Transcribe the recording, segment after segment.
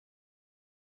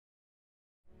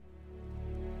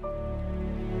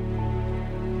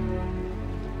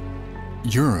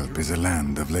Europe is a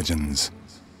land of legends.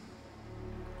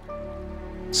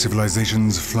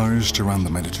 Civilizations flourished around the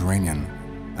Mediterranean,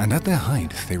 and at their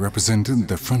height they represented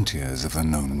the frontiers of the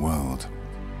known world.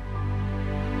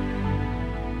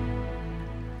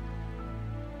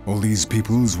 All these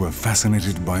peoples were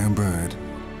fascinated by a bird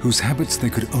whose habits they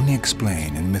could only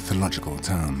explain in mythological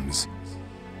terms.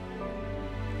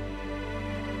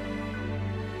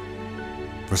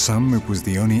 For some, it was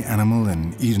the only animal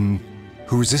in Eden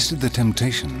who resisted the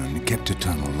temptation and kept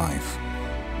eternal life.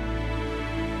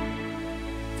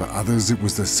 For others, it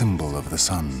was the symbol of the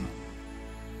sun,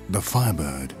 the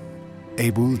firebird,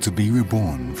 able to be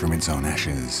reborn from its own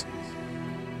ashes.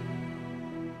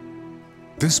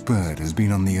 This bird has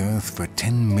been on the earth for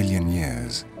 10 million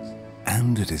years,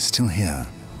 and it is still here,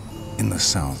 in the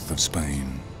south of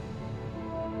Spain.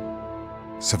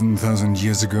 7,000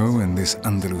 years ago, in this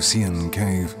Andalusian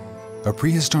cave, a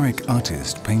prehistoric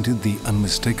artist painted the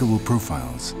unmistakable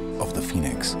profiles of the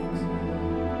phoenix.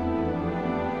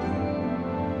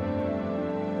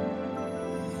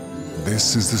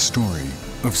 This is the story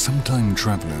of some time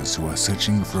travelers who are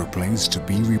searching for a place to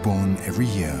be reborn every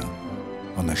year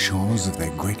on the shores of their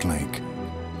great lake,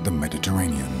 the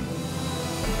Mediterranean.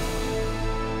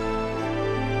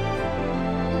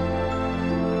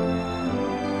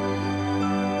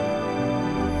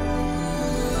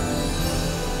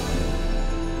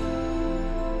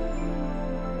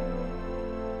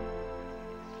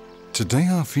 Today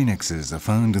our phoenixes are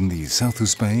found in the south of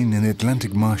Spain in the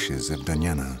Atlantic marshes of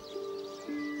Doñana.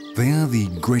 They are the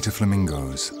greater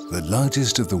flamingos, the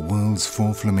largest of the world's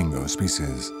 4 flamingo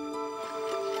species.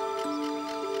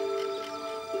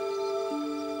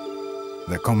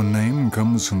 Their common name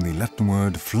comes from the Latin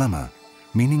word flamma,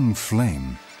 meaning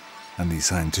flame, and the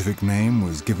scientific name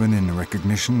was given in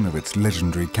recognition of its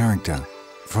legendary character,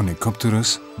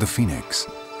 Phoenicopterus, the phoenix.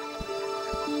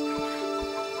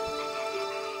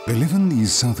 They live in the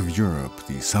south of Europe,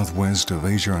 the southwest of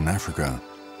Asia and Africa.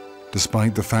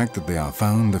 Despite the fact that they are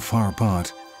found far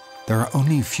apart, there are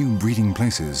only few breeding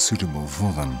places suitable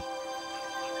for them.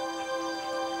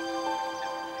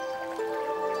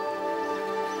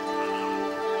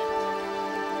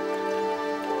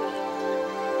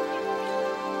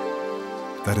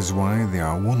 That is why they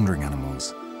are wandering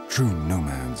animals, true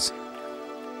nomads.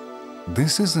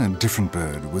 This is a different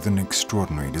bird with an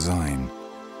extraordinary design.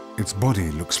 Its body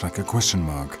looks like a question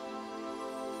mark.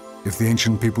 If the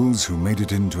ancient peoples who made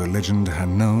it into a legend had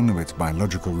known of its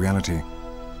biological reality,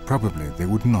 probably they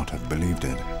would not have believed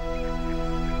it.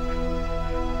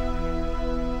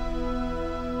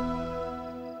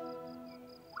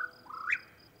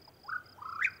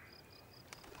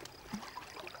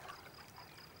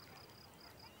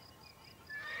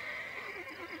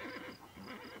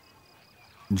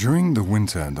 During the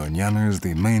winter, Doñana is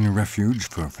the main refuge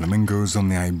for flamingos on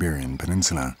the Iberian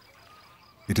Peninsula.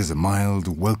 It is a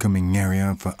mild, welcoming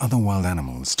area for other wild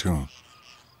animals too.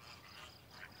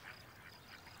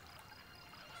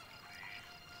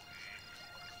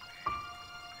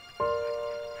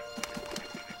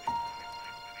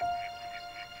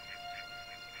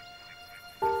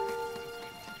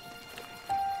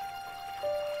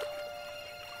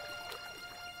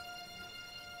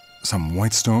 Some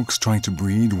white storks try to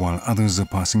breed while others are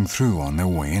passing through on their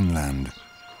way inland.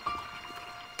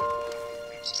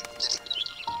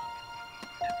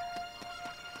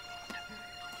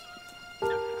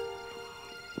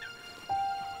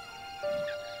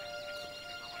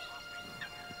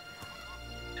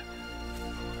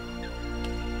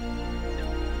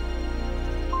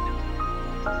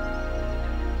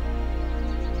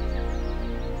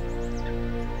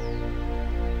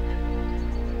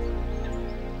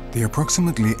 The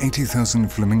approximately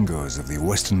 80,000 flamingos of the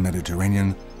Western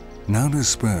Mediterranean now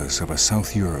disperse over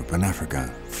South Europe and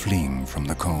Africa, fleeing from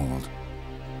the cold.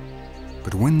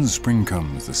 But when spring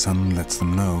comes, the sun lets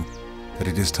them know that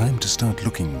it is time to start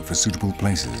looking for suitable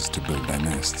places to build their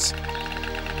nests.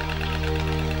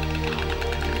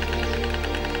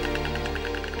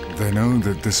 They know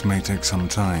that this may take some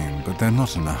time, but they're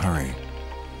not in a hurry.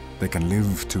 They can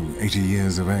live to 80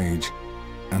 years of age,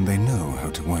 and they know how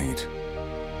to wait.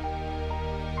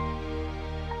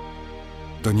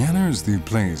 Doñana is the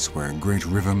place where a great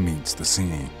river meets the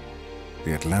sea.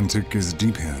 The Atlantic is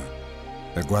deep here.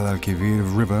 The Guadalquivir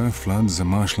River floods a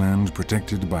marshland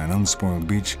protected by an unspoiled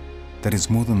beach that is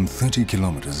more than 30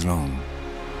 kilometers long.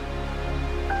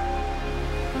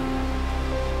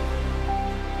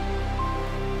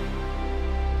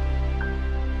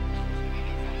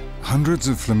 Hundreds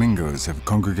of flamingos have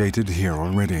congregated here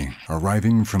already,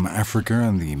 arriving from Africa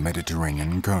and the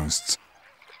Mediterranean coasts.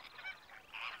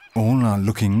 All are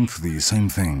looking for the same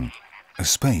thing, a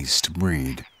space to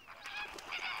breed.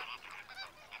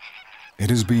 It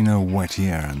has been a wet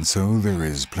year, and so there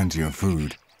is plenty of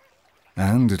food.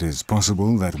 And it is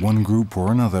possible that one group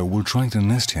or another will try to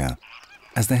nest here,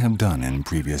 as they have done in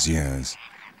previous years.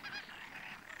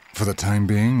 For the time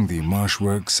being, the marsh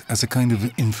works as a kind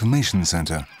of information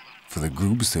center for the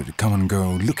groups that come and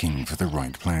go looking for the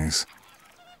right place.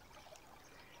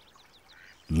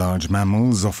 Large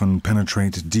mammals often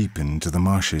penetrate deep into the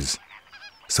marshes,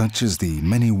 such as the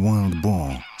many wild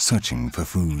boar searching for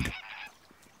food.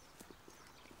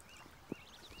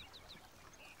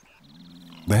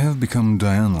 They have become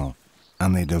diurnal,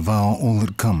 and they devour all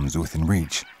that comes within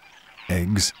reach: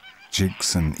 eggs,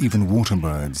 chicks, and even water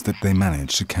birds that they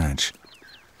manage to catch.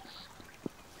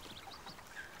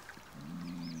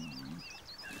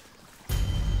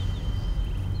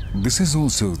 This is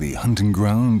also the hunting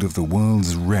ground of the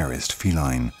world's rarest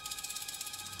feline.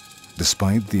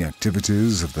 Despite the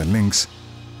activities of the lynx,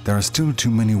 there are still too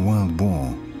many wild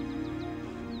boar.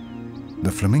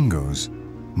 The flamingos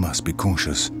must be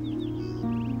cautious.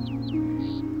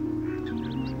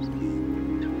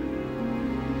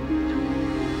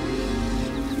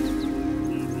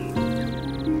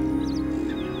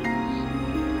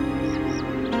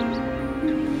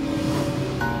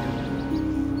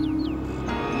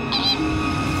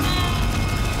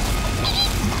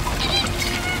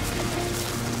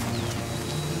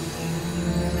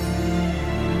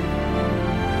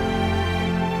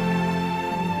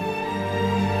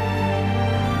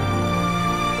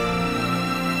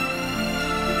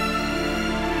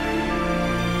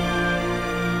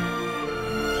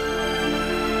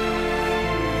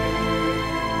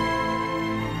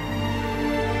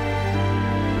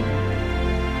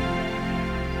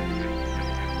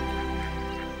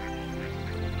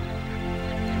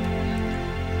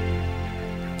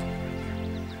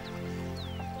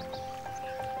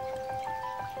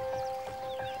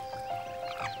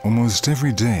 Almost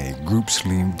every day, groups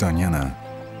leave Doñana.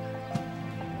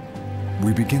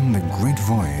 We begin the great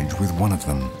voyage with one of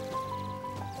them.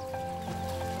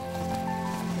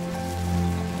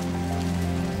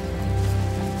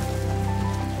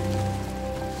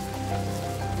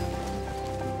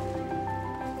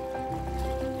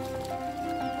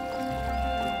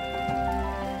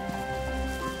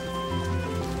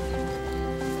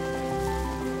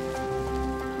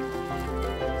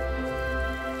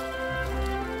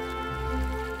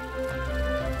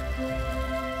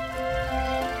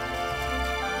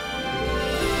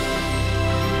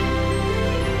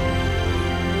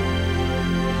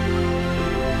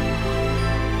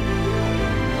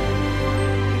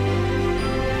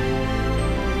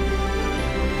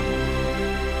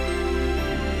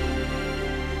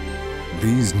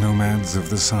 These nomads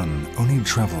of the sun only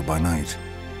travel by night,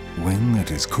 when it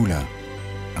is cooler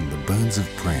and the birds of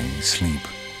prey sleep.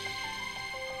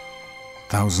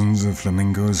 Thousands of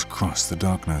flamingos cross the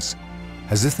darkness,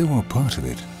 as if they were part of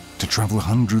it, to travel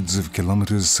hundreds of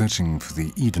kilometers searching for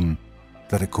the Eden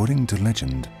that, according to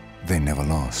legend, they never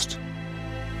lost.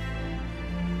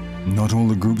 Not all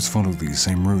the groups follow the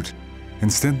same route.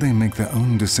 Instead, they make their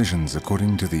own decisions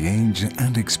according to the age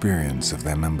and experience of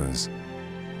their members.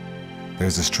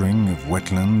 There's a string of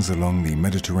wetlands along the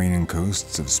Mediterranean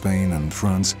coasts of Spain and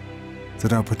France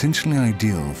that are potentially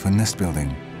ideal for nest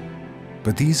building.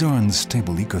 But these are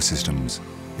unstable ecosystems,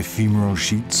 ephemeral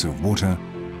sheets of water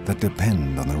that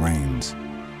depend on the rains.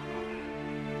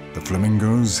 The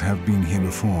flamingos have been here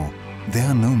before. They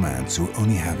are nomads who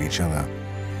only have each other,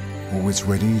 always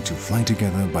ready to fly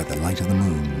together by the light of the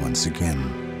moon once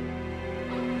again.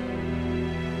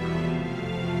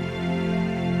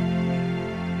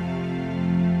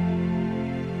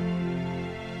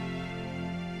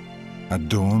 At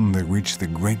dawn, they reach the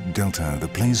Great Delta, the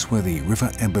place where the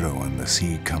river Ebro and the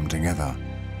sea come together,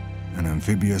 an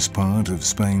amphibious part of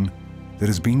Spain that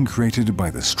has been created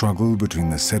by the struggle between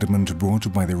the sediment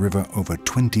brought by the river over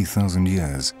 20,000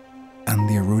 years and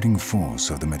the eroding force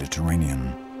of the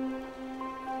Mediterranean.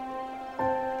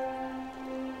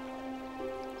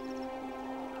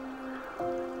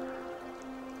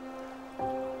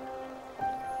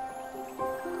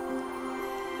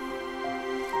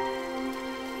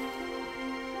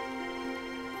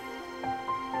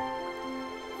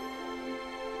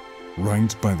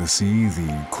 Right by the sea,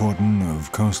 the cordon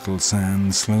of coastal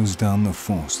sand slows down the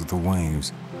force of the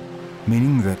waves,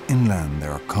 meaning that inland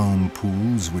there are calm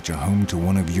pools which are home to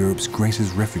one of Europe's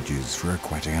greatest refuges for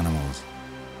aquatic animals.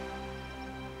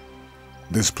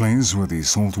 This place, where the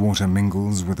salt water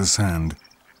mingles with the sand,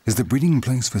 is the breeding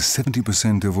place for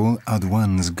 70% of all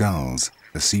Audouin's gulls,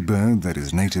 a seabird that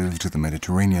is native to the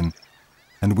Mediterranean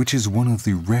and which is one of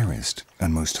the rarest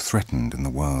and most threatened in the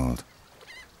world.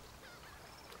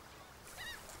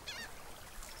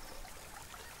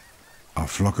 A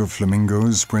flock of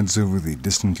flamingos spreads over the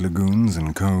distant lagoons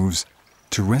and coves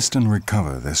to rest and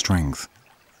recover their strength.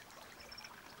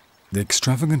 The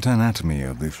extravagant anatomy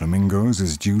of the flamingos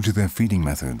is due to their feeding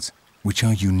methods, which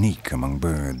are unique among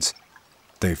birds.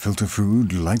 They filter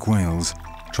food like whales,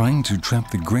 trying to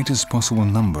trap the greatest possible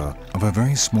number of a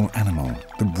very small animal,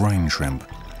 the brine shrimp,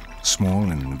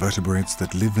 small invertebrates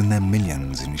that live in their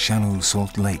millions in shallow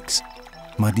salt lakes,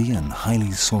 muddy and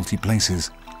highly salty places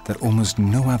that almost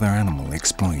no other animal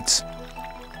exploits.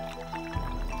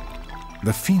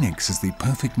 The phoenix is the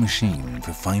perfect machine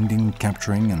for finding,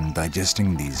 capturing and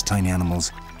digesting these tiny animals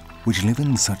which live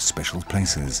in such special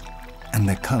places, and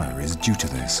their color is due to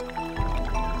this.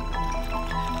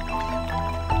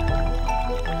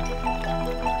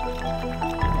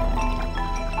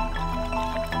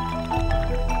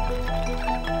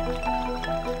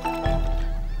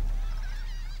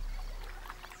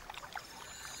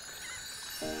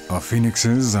 Our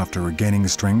phoenixes, after regaining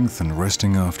strength and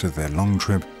resting after their long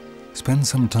trip, spend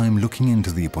some time looking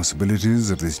into the possibilities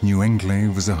of this new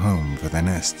enclave as a home for their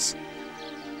nests.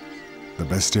 The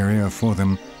best area for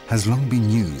them has long been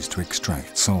used to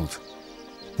extract salt.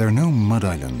 There are no mud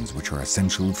islands which are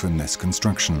essential for nest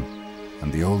construction,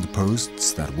 and the old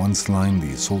posts that once lined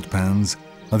the salt pans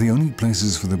are the only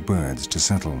places for the birds to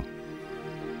settle.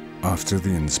 After the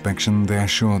inspection, they are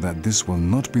sure that this will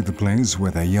not be the place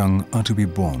where their young are to be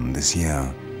born this year.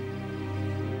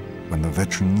 When the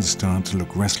veterans start to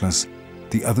look restless,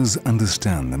 the others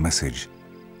understand the message.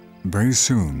 Very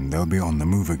soon they'll be on the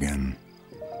move again.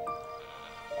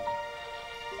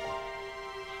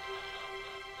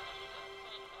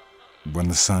 When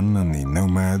the sun and the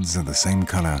nomads are the same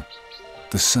color,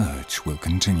 the search will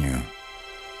continue.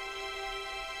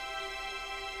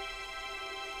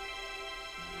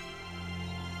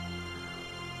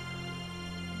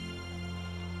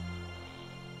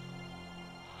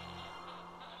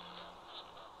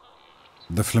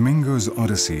 The flamingo's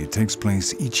odyssey takes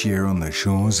place each year on the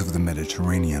shores of the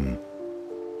Mediterranean.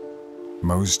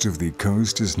 Most of the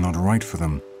coast is not right for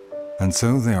them, and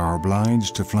so they are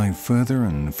obliged to fly further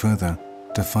and further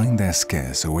to find their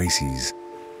scarce oases.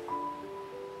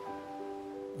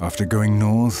 After going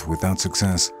north without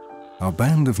success, our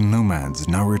band of nomads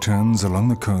now returns along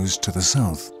the coast to the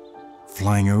south,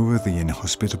 flying over the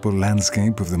inhospitable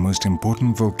landscape of the most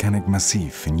important volcanic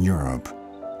massif in Europe.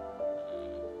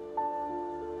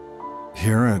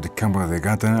 Here at Cabo de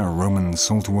Gata, a Roman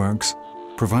salt works,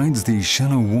 provides the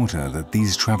shallow water that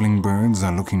these traveling birds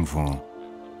are looking for.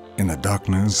 In the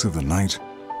darkness of the night,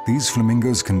 these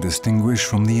flamingos can distinguish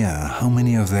from the air how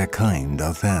many of their kind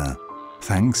are there,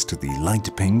 thanks to the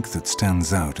light pink that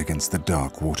stands out against the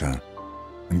dark water.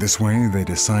 In this way, they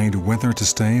decide whether to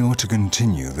stay or to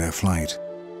continue their flight.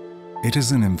 It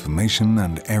is an information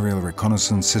and aerial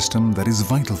reconnaissance system that is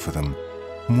vital for them,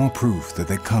 more proof that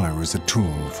their color is a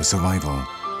tool for survival.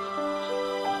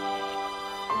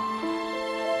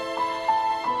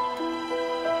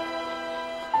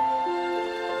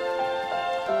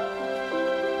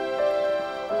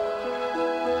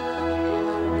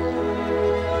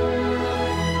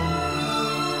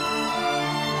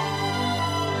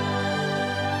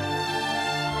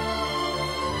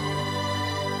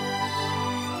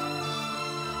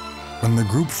 When the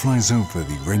group flies over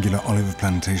the regular olive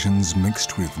plantations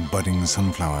mixed with budding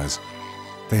sunflowers,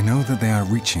 they know that they are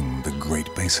reaching the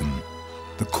Great Basin,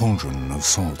 the cauldron of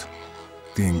salt,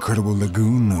 the incredible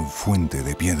lagoon of Fuente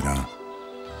de Piedra.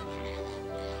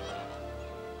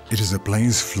 It is a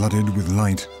place flooded with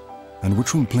light and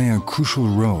which will play a crucial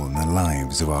role in the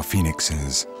lives of our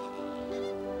phoenixes.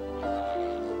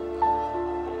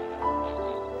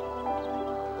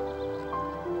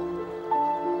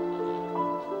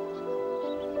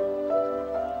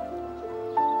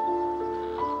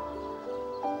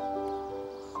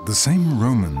 The same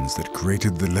Romans that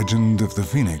created the legend of the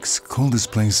phoenix called this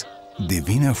place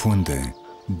Divina Fuente,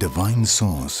 divine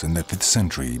source, in the 5th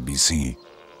century BC.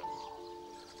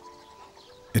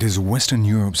 It is Western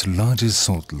Europe's largest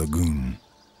salt lagoon.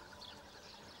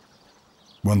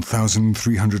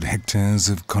 1,300 hectares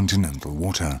of continental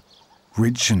water,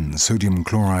 rich in sodium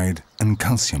chloride and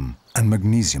calcium and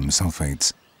magnesium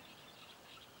sulfates.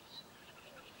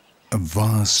 A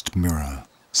vast mirror,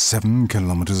 7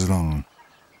 kilometers long,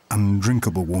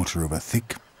 undrinkable water of a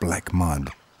thick black mud,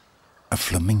 a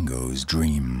flamingo's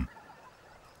dream.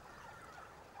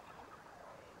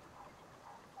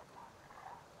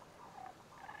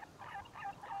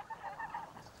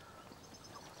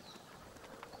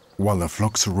 While the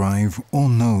flocks arrive, all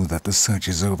know that the search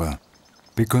is over,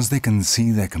 because they can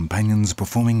see their companions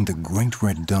performing the Great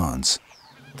Red Dance,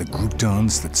 the group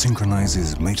dance that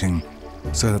synchronizes mating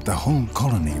so that the whole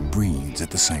colony breeds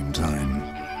at the same time.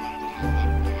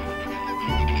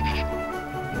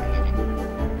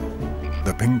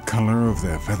 The pink color of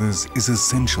their feathers is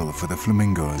essential for the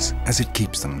flamingos as it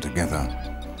keeps them together.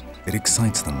 It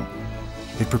excites them.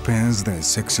 It prepares their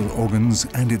sexual organs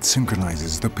and it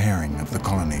synchronizes the pairing of the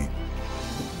colony.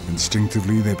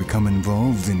 Instinctively, they become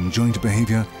involved in joint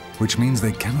behavior, which means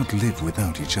they cannot live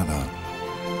without each other.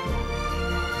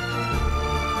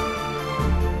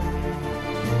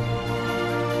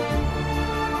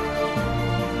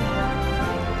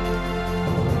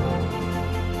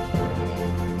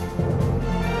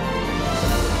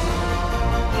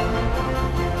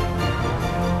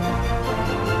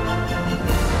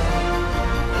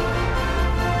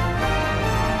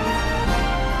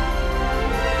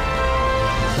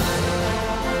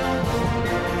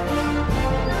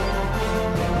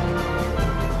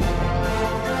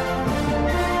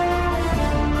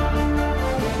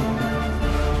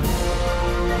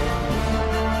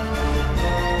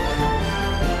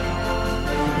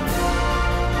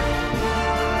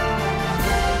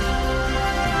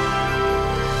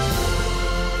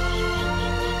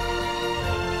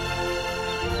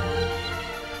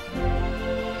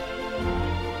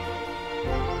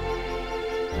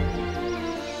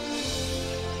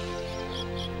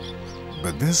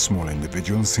 But this small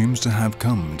individual seems to have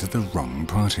come to the wrong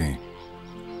party.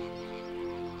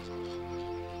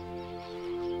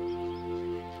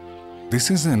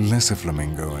 This is a lesser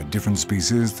flamingo, a different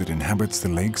species that inhabits the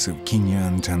lakes of Kenya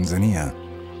and Tanzania.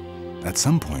 At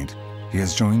some point, he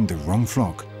has joined the wrong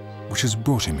flock, which has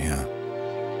brought him here.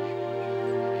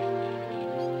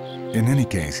 In any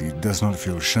case, he does not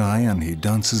feel shy and he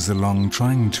dances along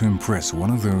trying to impress one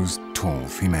of those tall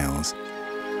females.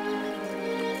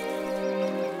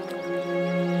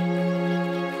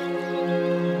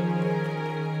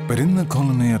 But in the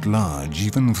colony at large,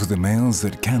 even for the males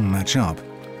that can match up,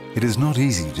 it is not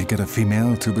easy to get a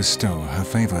female to bestow her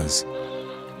favors.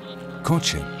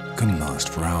 Courtship can last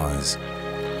for hours.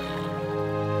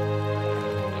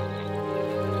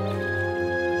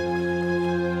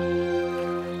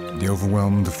 The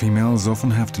overwhelmed females often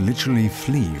have to literally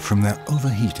flee from their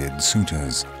overheated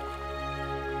suitors.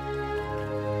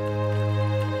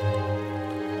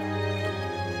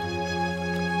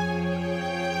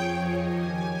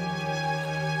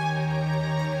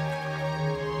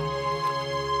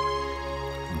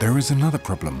 There is another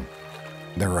problem.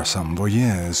 There are some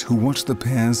voyeurs who watch the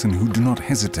pairs and who do not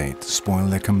hesitate to spoil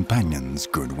their companions'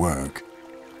 good work.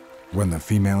 When the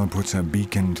female puts her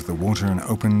beak into the water and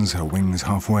opens her wings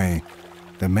halfway,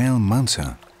 the male mounts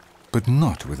her, but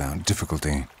not without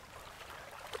difficulty.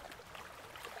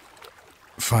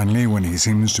 Finally, when he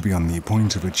seems to be on the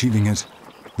point of achieving it,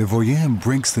 the voyeur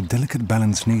breaks the delicate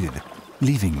balance needed,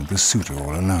 leaving the suitor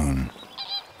all alone.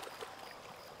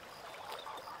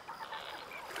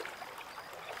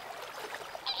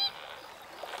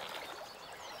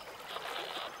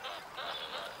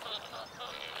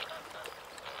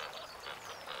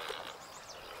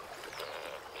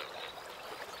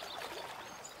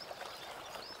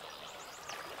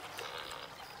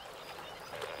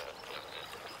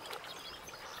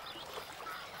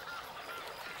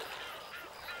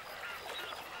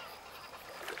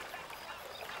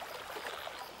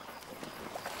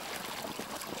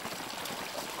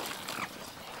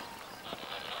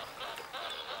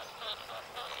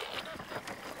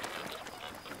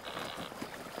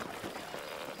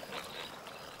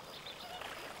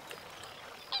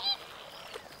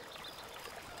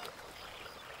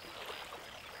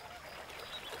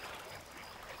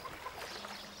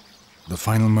 The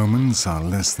final moments are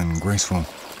less than graceful,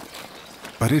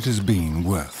 but it has been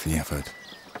worth the effort.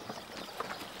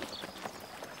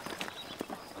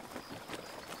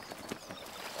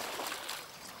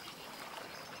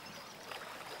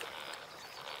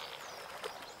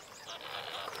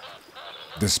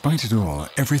 Despite it all,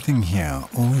 everything here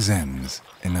always ends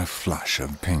in a flush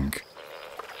of pink.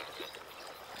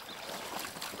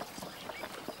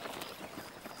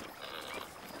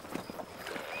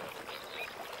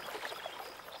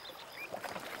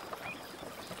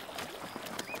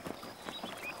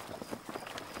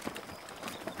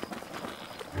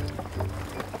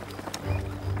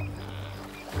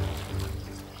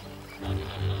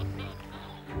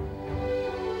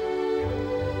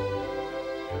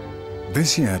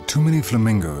 This year, too many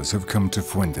flamingos have come to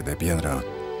Fuente de Piedra.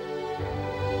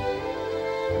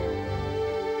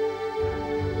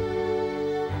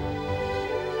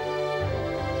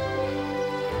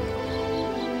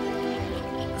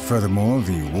 Furthermore,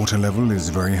 the water level is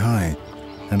very high,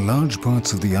 and large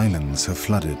parts of the islands have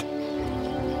flooded.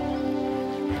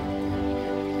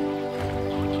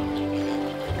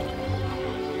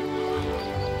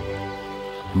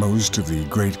 Most of the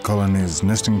great colony's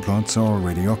nesting plots are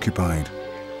already occupied,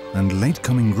 and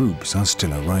late-coming groups are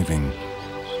still arriving.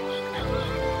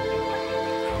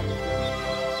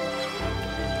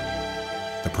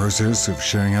 The process of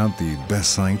sharing out the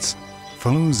best sites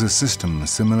follows a system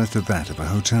similar to that of a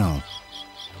hotel.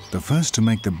 The first to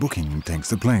make the booking takes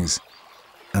the place,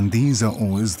 and these are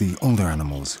always the older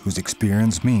animals whose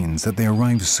experience means that they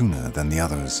arrive sooner than the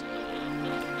others.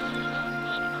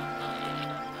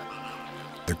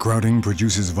 The crowding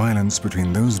produces violence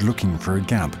between those looking for a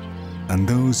gap and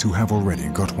those who have already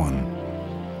got one.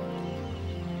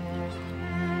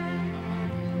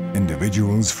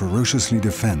 Individuals ferociously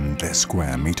defend their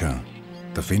square meter.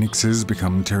 The phoenixes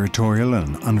become territorial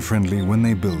and unfriendly when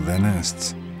they build their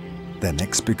nests. Their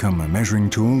necks become a measuring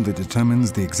tool that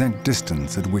determines the exact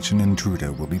distance at which an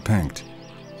intruder will be pegged.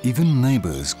 Even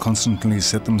neighbors constantly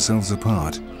set themselves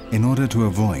apart in order to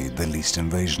avoid the least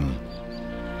invasion.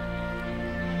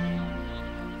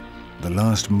 The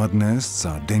last mud nests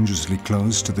are dangerously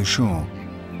close to the shore.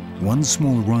 One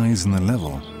small rise in the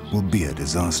level will be a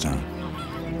disaster.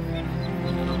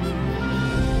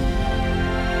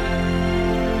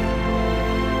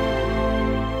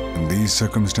 In these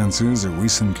circumstances, a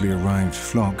recently arrived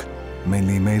flock,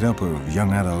 mainly made up of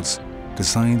young adults,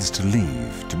 decides to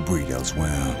leave to breed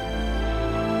elsewhere.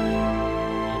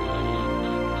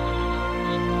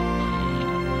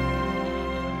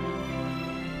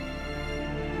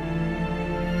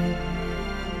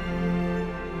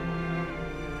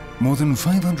 More than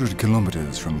 500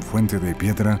 kilometers from Fuente de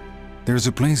Piedra, there is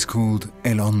a place called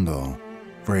El Hondo,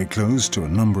 very close to a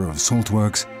number of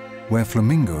saltworks where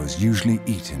flamingos usually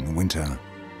eat in winter.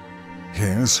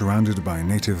 Here, surrounded by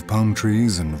native palm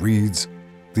trees and reeds,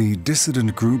 the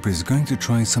dissident group is going to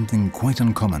try something quite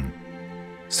uncommon,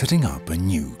 setting up a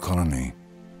new colony.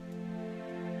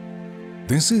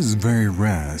 This is very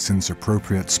rare since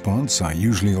appropriate spots are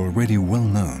usually already well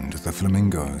known to the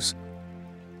flamingos.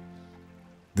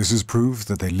 This is proof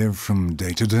that they live from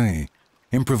day to day,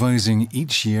 improvising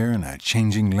each year in a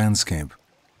changing landscape.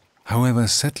 However,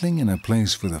 settling in a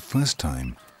place for the first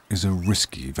time is a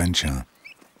risky venture.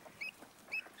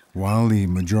 While the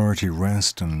majority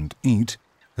rest and eat,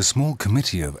 a small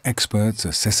committee of experts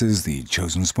assesses the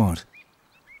chosen spot.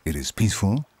 It is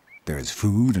peaceful, there is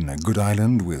food and a good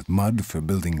island with mud for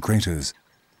building craters.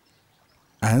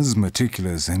 As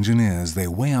meticulous engineers, they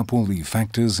weigh up all the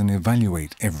factors and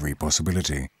evaluate every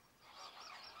possibility.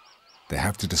 They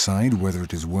have to decide whether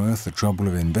it is worth the trouble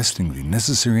of investing the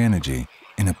necessary energy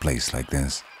in a place like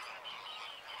this.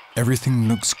 Everything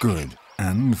looks good,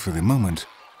 and for the moment,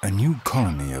 a new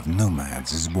colony of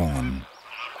nomads is born.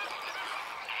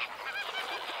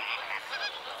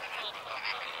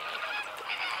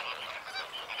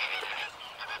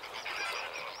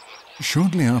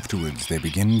 Shortly afterwards, they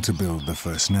begin to build the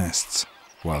first nests.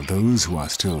 While those who are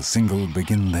still single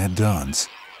begin their dance,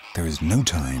 there is no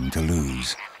time to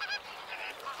lose.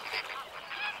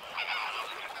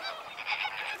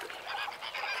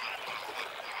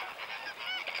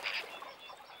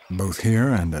 Both here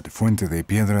and at Fuente de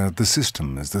Piedra, the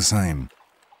system is the same.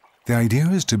 The idea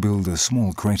is to build a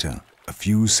small crater, a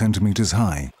few centimeters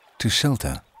high, to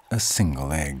shelter a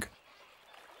single egg.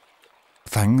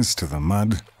 Thanks to the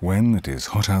mud, when it is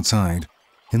hot outside,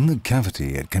 in the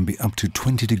cavity it can be up to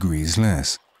 20 degrees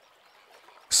less.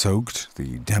 Soaked,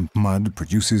 the damp mud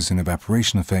produces an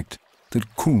evaporation effect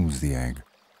that cools the egg.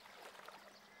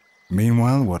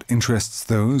 Meanwhile, what interests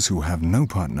those who have no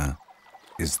partner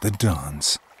is the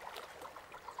dance.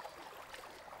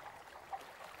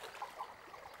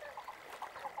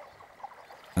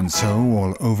 And so,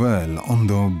 all over El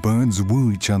Hondo, birds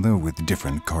woo each other with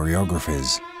different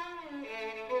choreographies.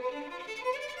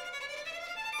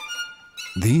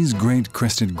 These great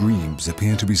crested grebes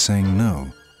appear to be saying no,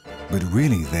 but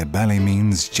really their ballet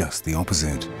means just the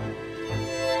opposite.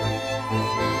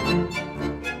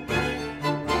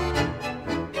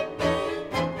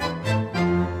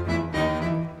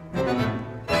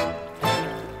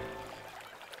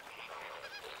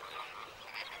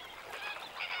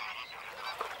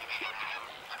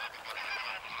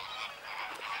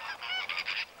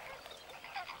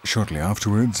 Shortly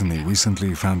afterwards, in the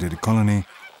recently founded colony,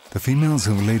 the females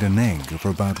have laid an egg of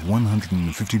about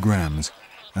 150 grams,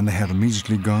 and they have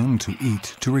immediately gone to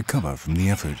eat to recover from the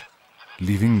effort,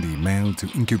 leaving the male to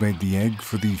incubate the egg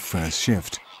for the first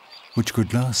shift, which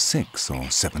could last 6 or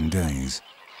 7 days.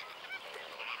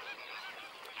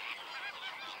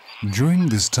 During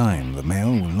this time, the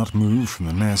male will not move from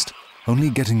the nest, only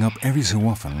getting up every so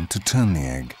often to turn the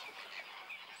egg.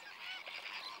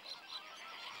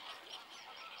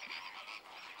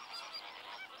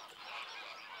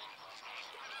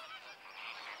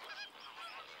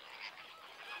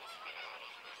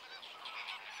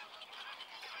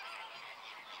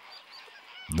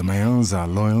 The males are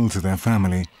loyal to their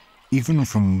family, even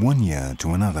from one year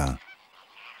to another.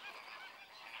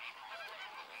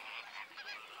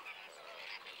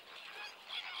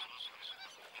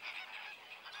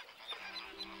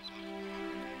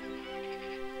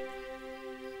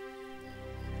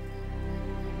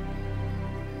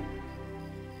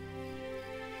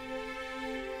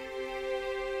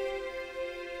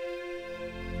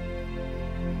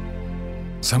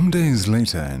 Some days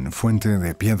later in Fuente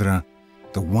de Piedra,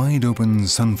 the wide-open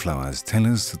sunflowers tell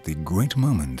us that the great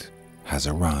moment has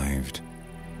arrived.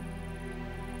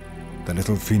 The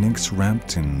little phoenix,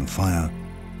 wrapped in fire,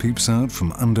 peeps out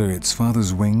from under its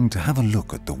father's wing to have a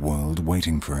look at the world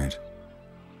waiting for it.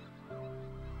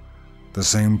 The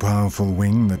same powerful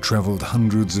wing that traveled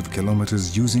hundreds of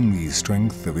kilometers using the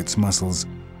strength of its muscles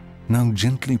now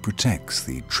gently protects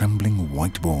the trembling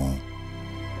white ball.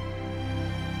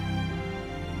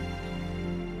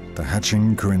 The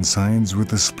hatching coincides with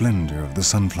the splendor of the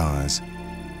sunflowers.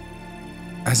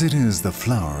 As it is the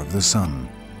flower of the sun,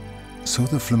 so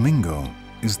the flamingo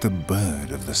is the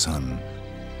bird of the sun.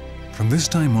 From this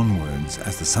time onwards,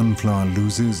 as the sunflower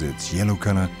loses its yellow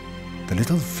color, the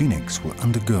little phoenix will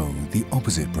undergo the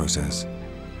opposite process.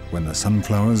 When the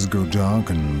sunflowers go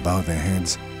dark and bow their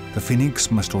heads, the phoenix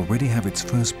must already have its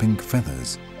first pink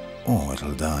feathers, or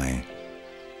it'll die.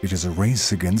 It is a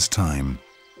race against time,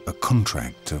 a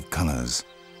contract of colors.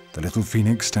 The little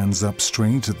phoenix stands up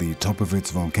straight at the top of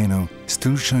its volcano,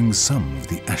 still showing some of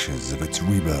the ashes of its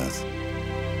rebirth.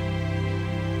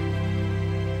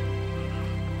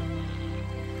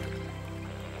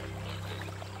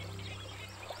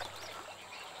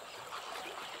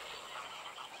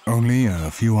 Only a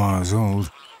few hours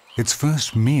old, its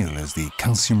first meal is the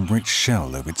calcium-rich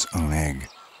shell of its own egg.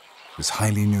 This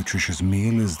highly nutritious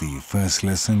meal is the first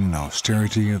lesson in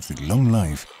austerity of the long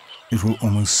life it will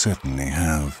almost certainly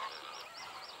have.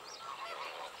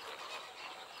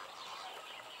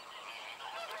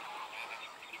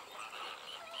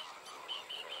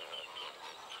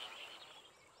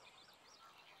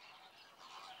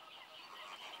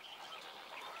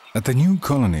 At the new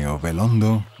colony of El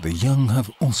Hondo, the young have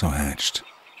also hatched.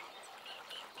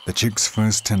 The chicks'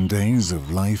 first 10 days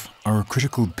of life are a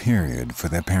critical period for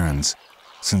their parents,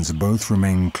 since both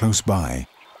remain close by,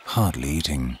 hardly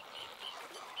eating.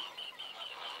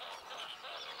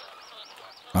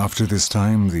 After this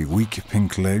time, the weak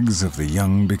pink legs of the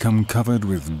young become covered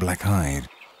with black hide,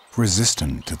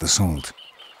 resistant to the salt.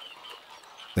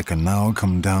 They can now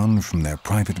come down from their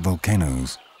private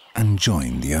volcanoes and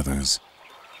join the others.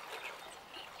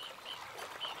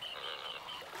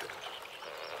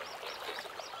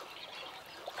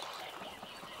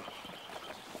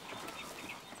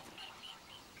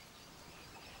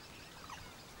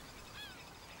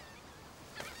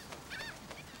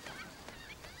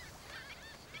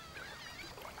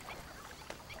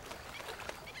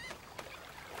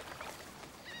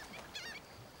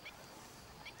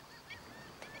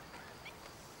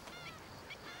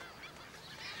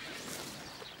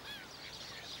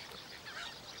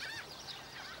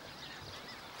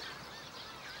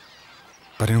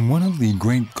 But in one of the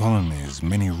great colony's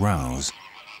many rows,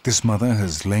 this mother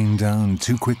has lain down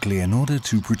too quickly in order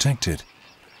to protect it,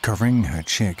 covering her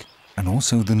chick and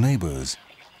also the neighbors.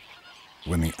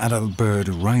 When the adult bird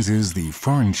rises, the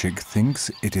foreign chick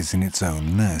thinks it is in its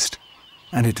own nest,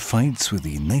 and it fights with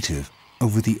the native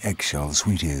over the eggshell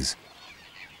sweeties.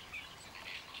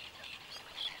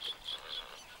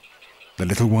 The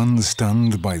little one,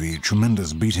 stunned by the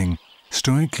tremendous beating,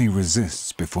 stoically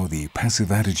resists before the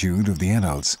passive attitude of the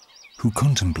adults, who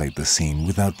contemplate the scene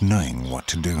without knowing what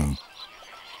to do.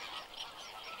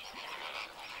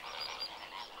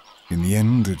 In the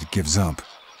end, it gives up.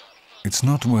 It's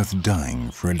not worth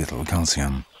dying for a little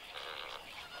calcium.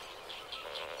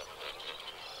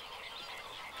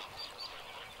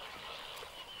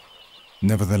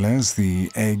 Nevertheless,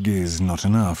 the egg is not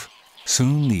enough.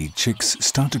 Soon the chicks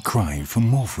start to cry for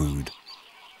more food.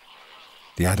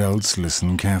 The adults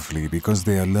listen carefully because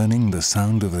they are learning the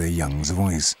sound of their young's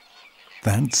voice,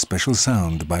 that special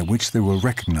sound by which they will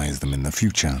recognize them in the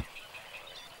future.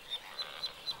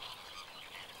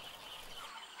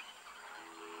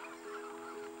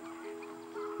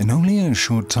 In only a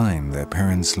short time, their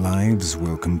parents' lives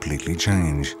will completely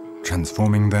change,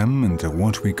 transforming them into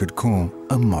what we could call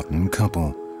a modern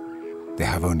couple. They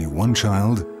have only one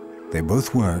child, they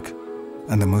both work,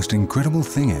 and the most incredible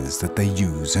thing is that they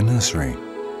use a nursery.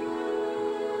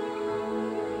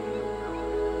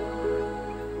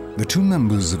 The two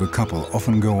members of a couple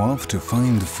often go off to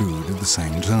find food at the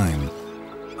same time.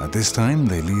 At this time,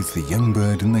 they leave the young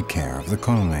bird in the care of the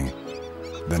colony.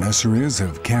 The nurseries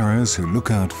have carers who look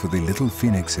out for the little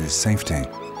phoenix's safety,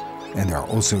 and there are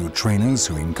also trainers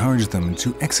who encourage them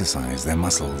to exercise their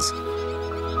muscles.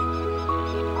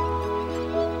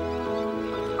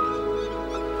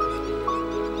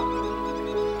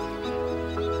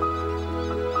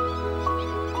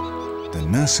 The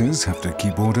nurses have to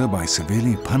keep order by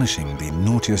severely punishing the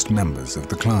naughtiest members of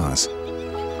the class.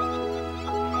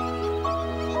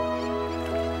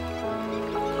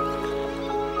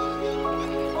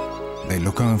 They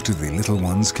look after the little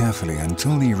ones carefully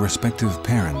until the respective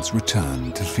parents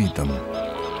return to feed them.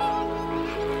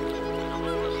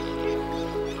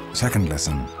 Second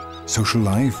lesson: social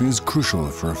life is crucial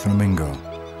for a flamingo.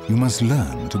 You must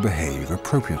learn to behave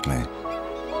appropriately.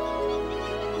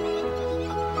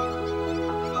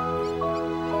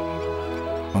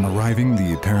 On arriving,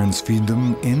 the parents feed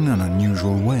them in an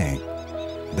unusual way.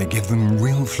 They give them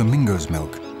real flamingo's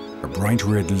milk, a bright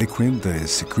red liquid that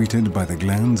is secreted by the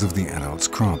glands of the adult's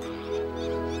crop.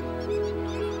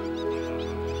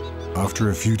 After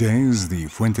a few days, the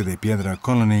Fuente de Piedra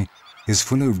colony is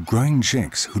full of growing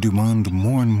chicks who demand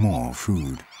more and more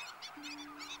food.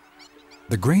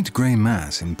 The great grey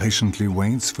mass impatiently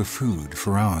waits for food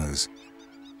for hours,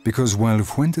 because while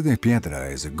Fuente de Piedra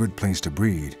is a good place to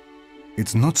breed,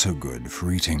 it's not so good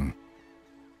for eating.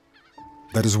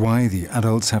 That is why the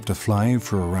adults have to fly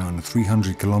for around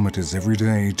 300 kilometers every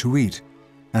day to eat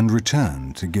and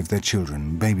return to give their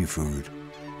children baby food.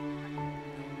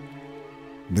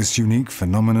 This unique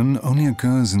phenomenon only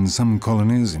occurs in some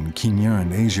colonies in Kenya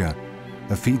and Asia,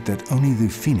 a feat that only the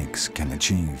phoenix can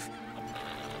achieve.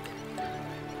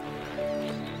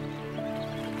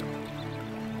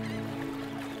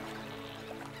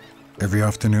 Every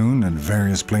afternoon at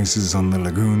various places on the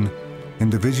lagoon,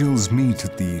 individuals meet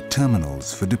at the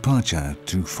terminals for departure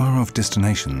to far-off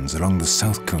destinations along the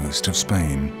south coast of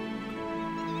Spain.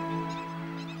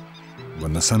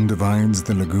 When the sun divides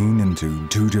the lagoon into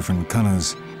two different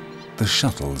colors, the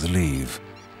shuttles leave.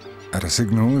 At a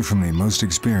signal from the most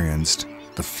experienced,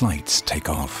 the flights take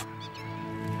off.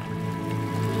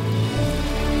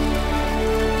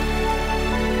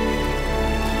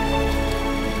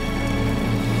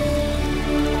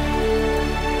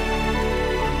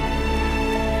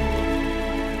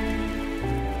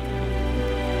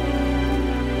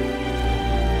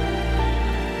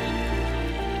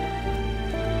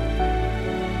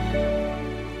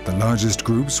 The largest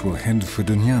groups will head for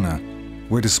Doñana,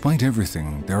 where despite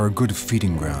everything, there are good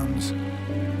feeding grounds.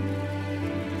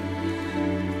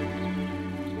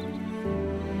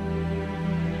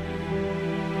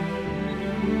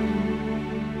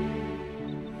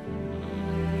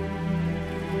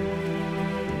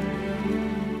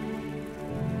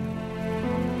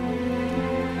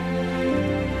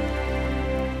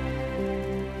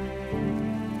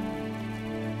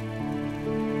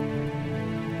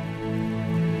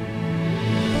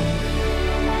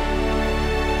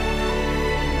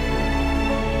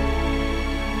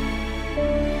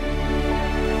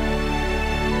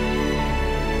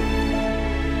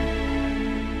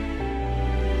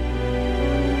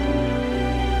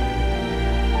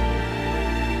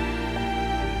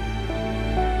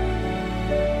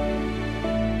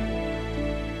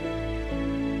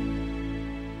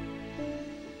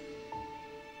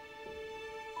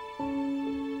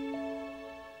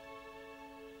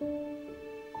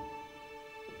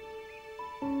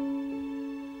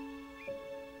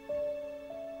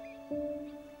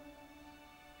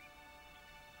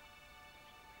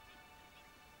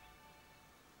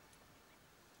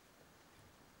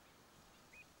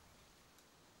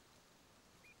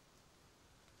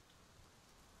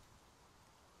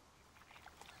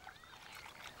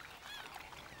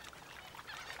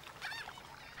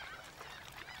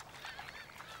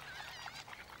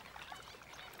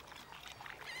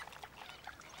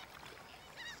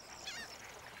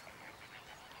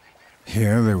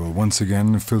 Here they will once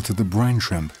again filter the brine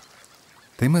shrimp.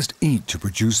 They must eat to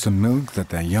produce the milk that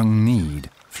their young need,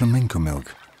 flamenco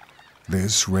milk.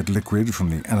 This red liquid from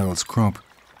the adult's crop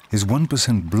is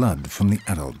 1% blood from the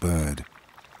adult bird.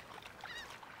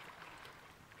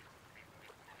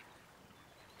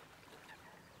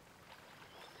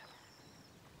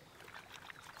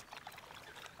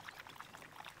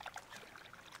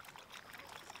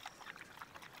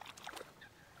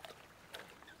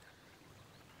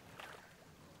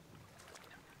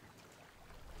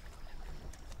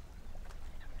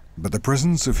 But the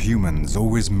presence of humans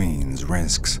always means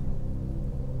risks.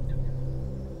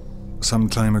 Some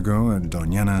time ago at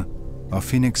Doñana, our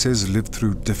phoenixes lived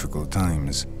through difficult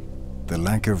times. The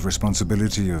lack of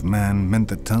responsibility of man meant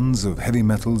that tons of heavy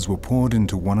metals were poured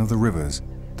into one of the rivers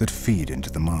that feed into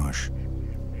the marsh.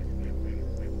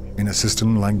 In a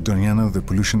system like Doñana, the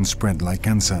pollution spread like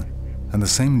cancer, and the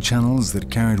same channels that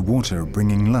carried water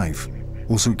bringing life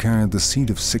also carried the seed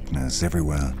of sickness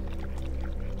everywhere.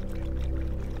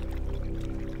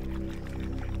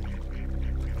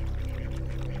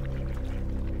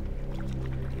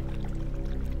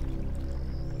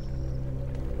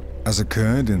 As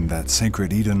occurred in that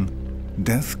sacred Eden,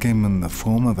 death came in the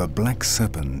form of a black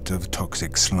serpent of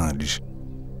toxic sludge.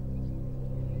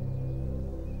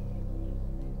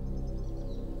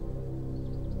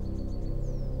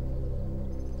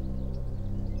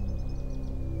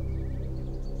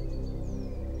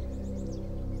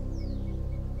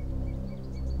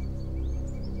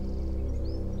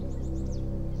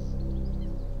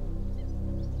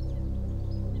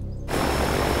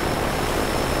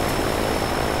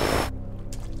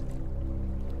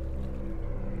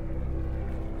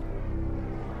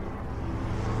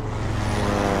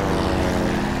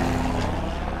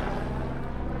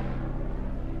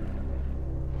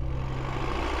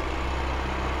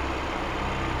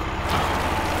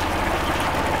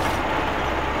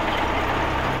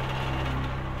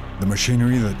 The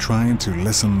machinery that tried to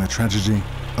lessen the tragedy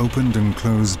opened and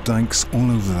closed dikes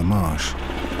all over the marsh.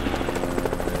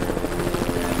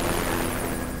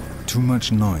 Too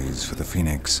much noise for the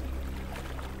phoenix.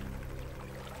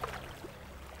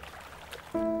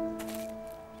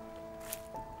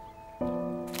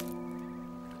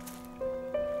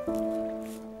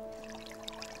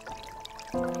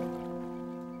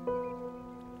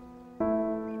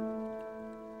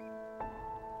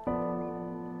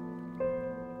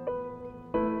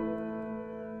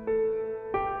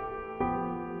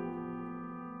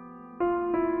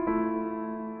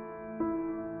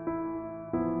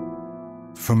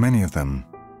 For many of them,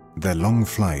 their long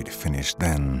flight finished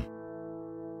then.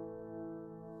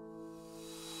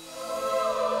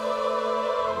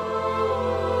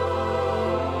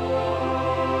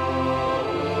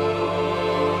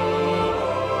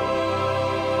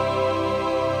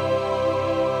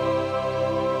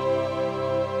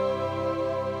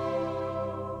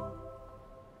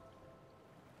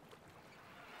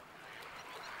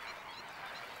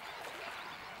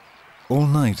 All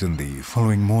night and the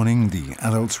following morning, the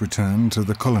adults returned to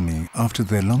the colony after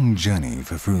their long journey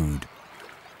for food.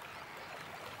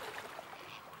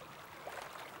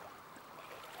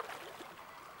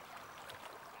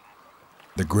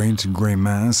 The great grey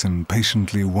mass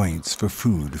impatiently waits for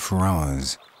food for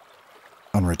hours.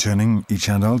 On returning, each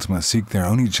adult must seek their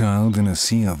only child in a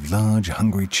sea of large,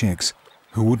 hungry chicks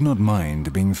who would not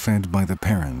mind being fed by the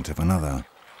parent of another.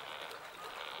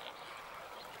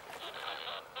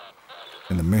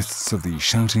 In the midst of the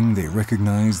shouting, they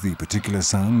recognize the particular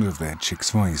sound of their chick's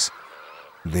voice.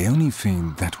 They only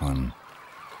feed that one.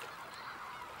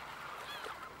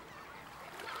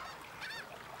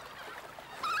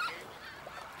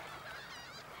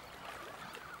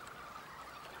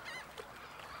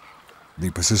 The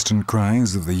persistent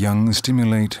cries of the young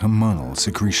stimulate hormonal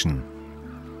secretion.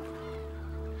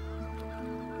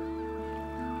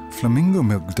 Flamingo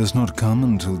milk does not come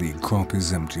until the crop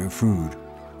is empty of food,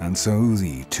 and so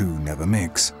the two never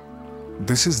mix.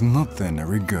 This is not then a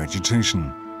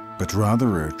regurgitation, but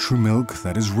rather a true milk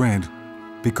that is red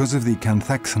because of the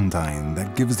canthaxantine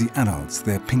that gives the adults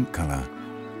their pink color.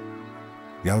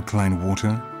 The alkaline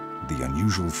water, the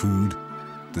unusual food,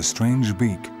 the strange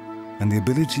beak, and the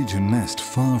ability to nest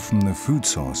far from the food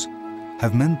source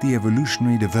have meant the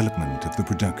evolutionary development of the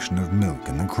production of milk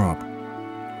in the crop.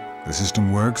 The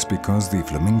system works because the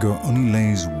flamingo only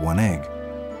lays one egg.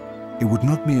 It would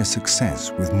not be a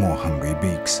success with more hungry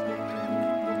beaks.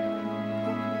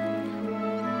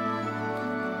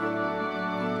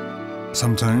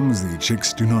 Sometimes the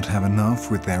chicks do not have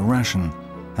enough with their ration,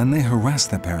 and they harass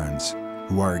their parents,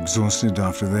 who are exhausted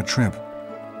after their trip,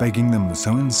 begging them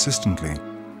so insistently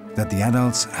that the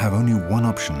adults have only one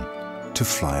option: to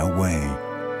fly away.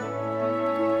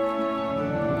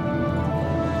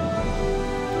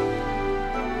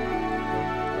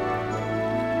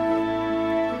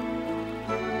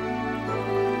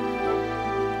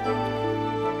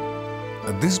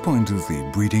 At this point of the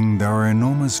breeding, there are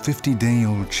enormous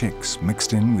 50-day-old chicks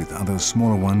mixed in with other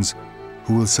smaller ones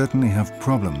who will certainly have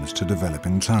problems to develop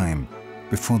in time,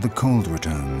 before the cold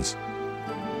returns.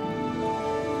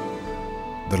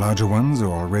 The larger ones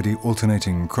are already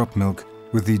alternating crop milk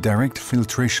with the direct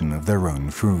filtration of their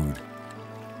own food.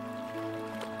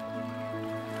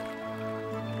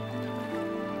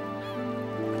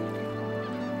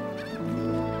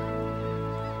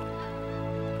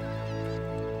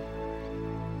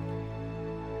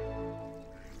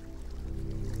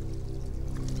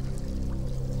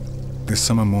 This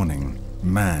summer morning,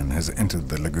 man has entered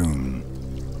the lagoon.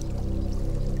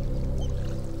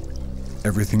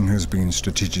 Everything has been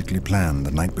strategically planned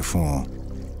the night before.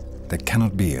 There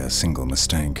cannot be a single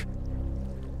mistake.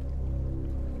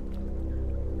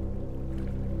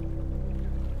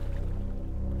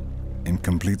 In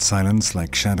complete silence,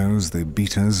 like shadows, the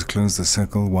beaters close the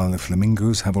circle while the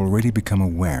flamingos have already become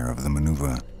aware of the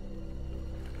maneuver.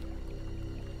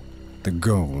 The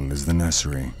goal is the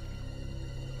nursery.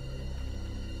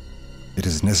 It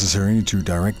is necessary to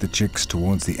direct the chicks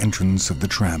towards the entrance of the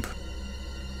trap.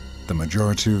 The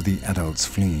majority of the adults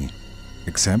flee,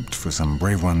 except for some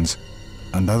brave ones,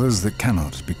 and others that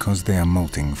cannot because they are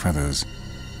molting feathers.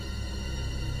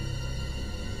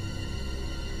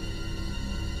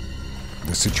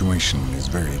 The situation is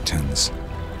very tense.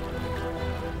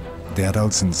 The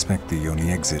adults inspect the only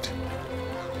exit.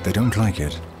 They don't like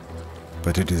it,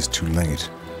 but it is too late.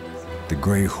 The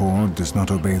grey horde does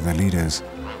not obey their leaders,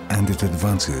 and it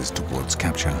advances towards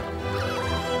capture.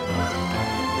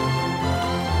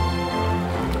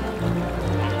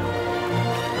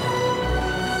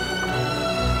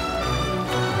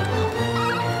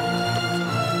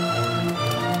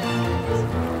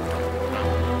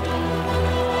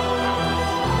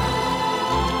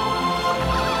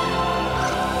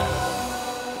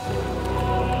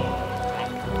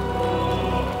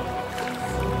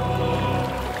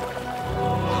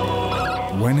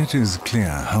 When it is clear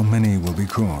how many will be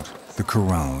caught, the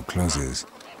corral closes.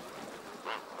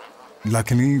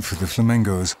 Luckily for the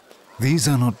flamingos, these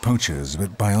are not poachers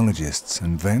but biologists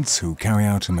and vets who carry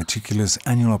out a meticulous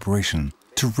annual operation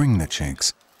to ring the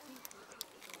chicks.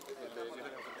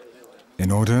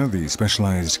 In order, the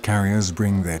specialized carriers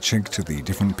bring their chick to the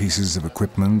different pieces of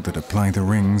equipment that apply the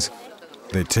rings.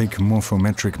 They take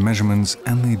morphometric measurements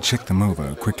and they check them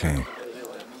over quickly.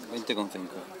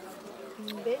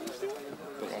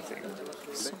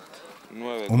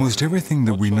 Almost everything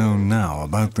that we know now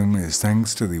about them is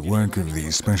thanks to the work of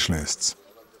these specialists.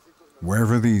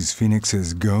 Wherever these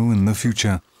phoenixes go in the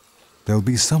future, there'll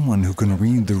be someone who can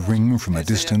read the ring from a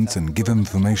distance and give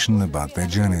information about their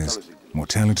journeys,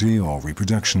 mortality or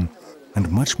reproduction, and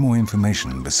much more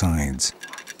information besides.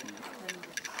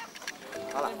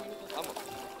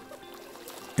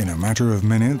 In a matter of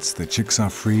minutes, the chicks are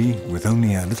free with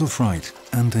only a little fright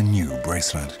and a new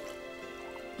bracelet.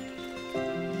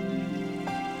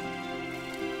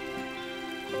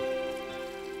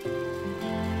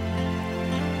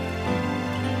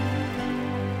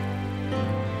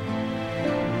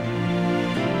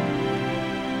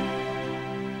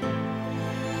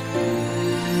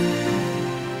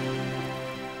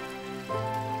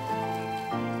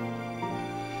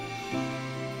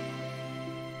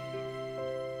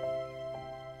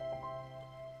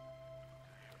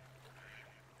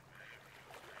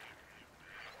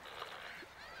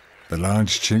 The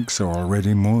large chicks are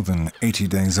already more than 80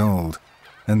 days old,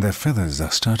 and their feathers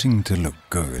are starting to look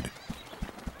good.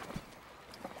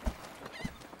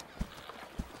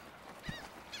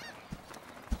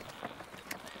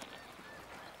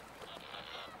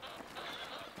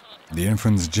 The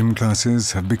infants' gym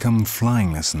classes have become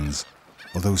flying lessons,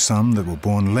 although some that were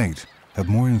born late have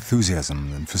more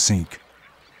enthusiasm than physique.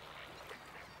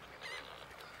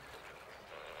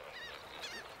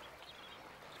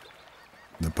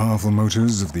 The powerful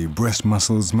motors of the breast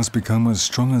muscles must become as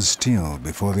strong as steel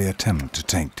before they attempt to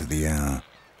take to the air.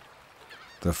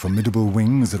 The formidable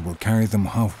wings that will carry them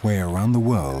halfway around the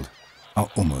world are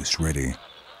almost ready.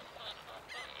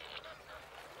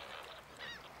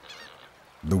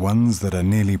 The ones that are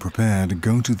nearly prepared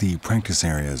go to the practice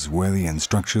areas where the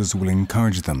instructors will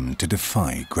encourage them to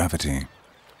defy gravity.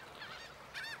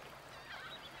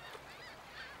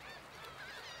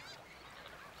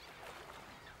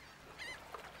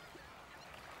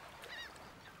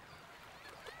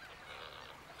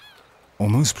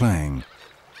 Almost playing,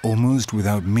 almost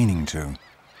without meaning to,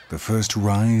 the first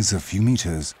rise a few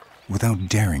meters without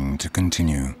daring to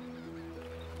continue.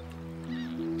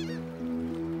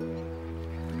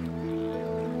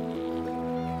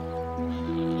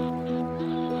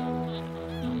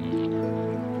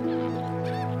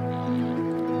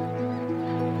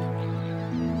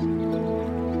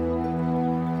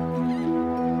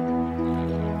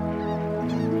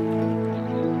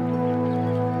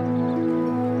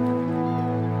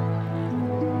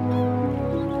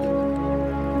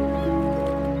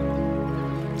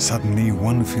 Suddenly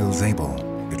one feels able,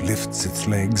 it lifts its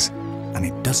legs, and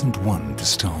it doesn't want to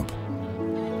stop.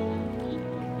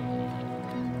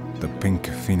 The pink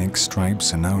phoenix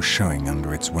stripes are now showing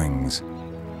under its wings.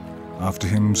 After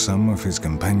him, some of his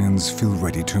companions feel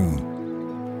ready too.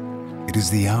 It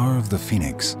is the hour of the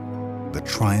phoenix, the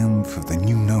triumph of the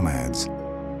new nomads,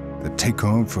 the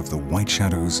takeoff of the white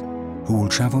shadows, who will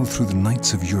travel through the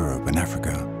nights of Europe and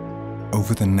Africa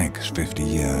over the next 50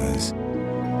 years.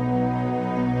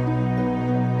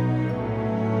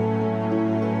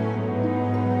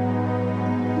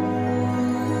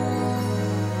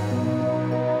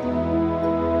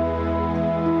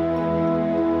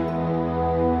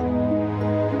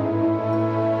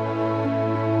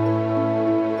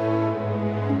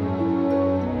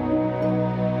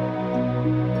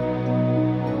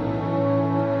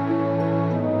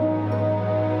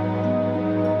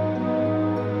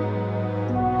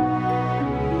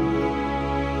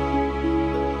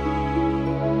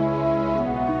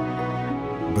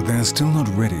 But they are still not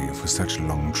ready for such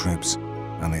long trips,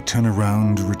 and they turn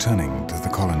around returning to the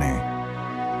colony.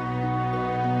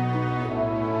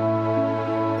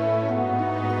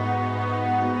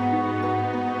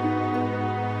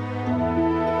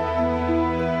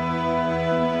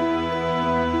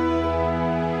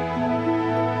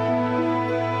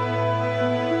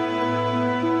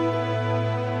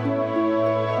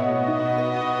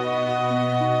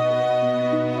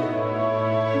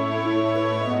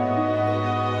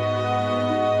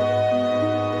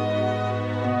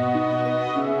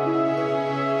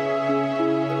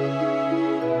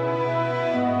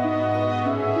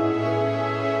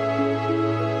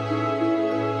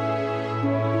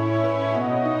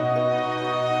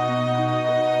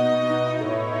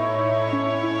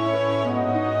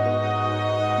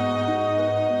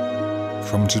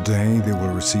 From today, they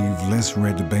will receive less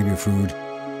red baby food,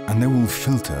 and they will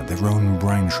filter their own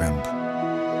brine shrimp.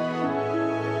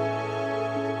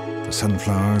 The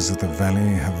sunflowers of the valley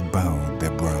have bowed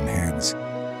their brown heads,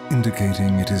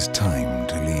 indicating it is time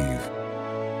to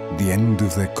leave, the end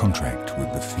of their contract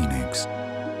with the Phoenix.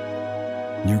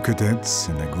 New cadets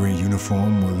in a grey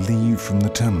uniform will leave from the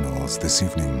terminals this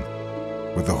evening.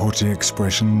 With the haughty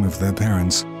expression of their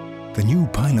parents, the new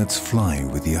pilots fly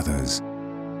with the others,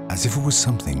 as if it was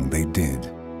something they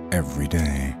did every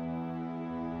day.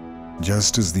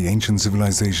 Just as the ancient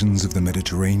civilizations of the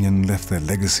Mediterranean left their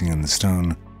legacy in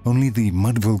stone, only the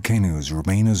mud volcanoes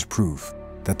remain as proof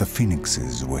that the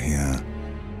phoenixes were here.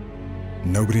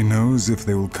 Nobody knows if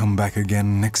they will come back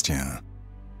again next year.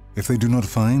 If they do not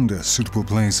find a suitable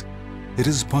place, it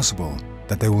is possible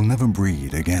that they will never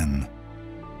breed again.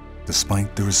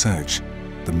 Despite the research,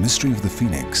 the mystery of the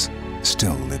phoenix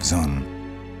still lives on.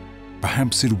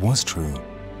 Perhaps it was true.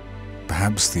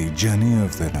 Perhaps the journey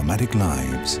of their nomadic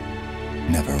lives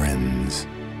never ends.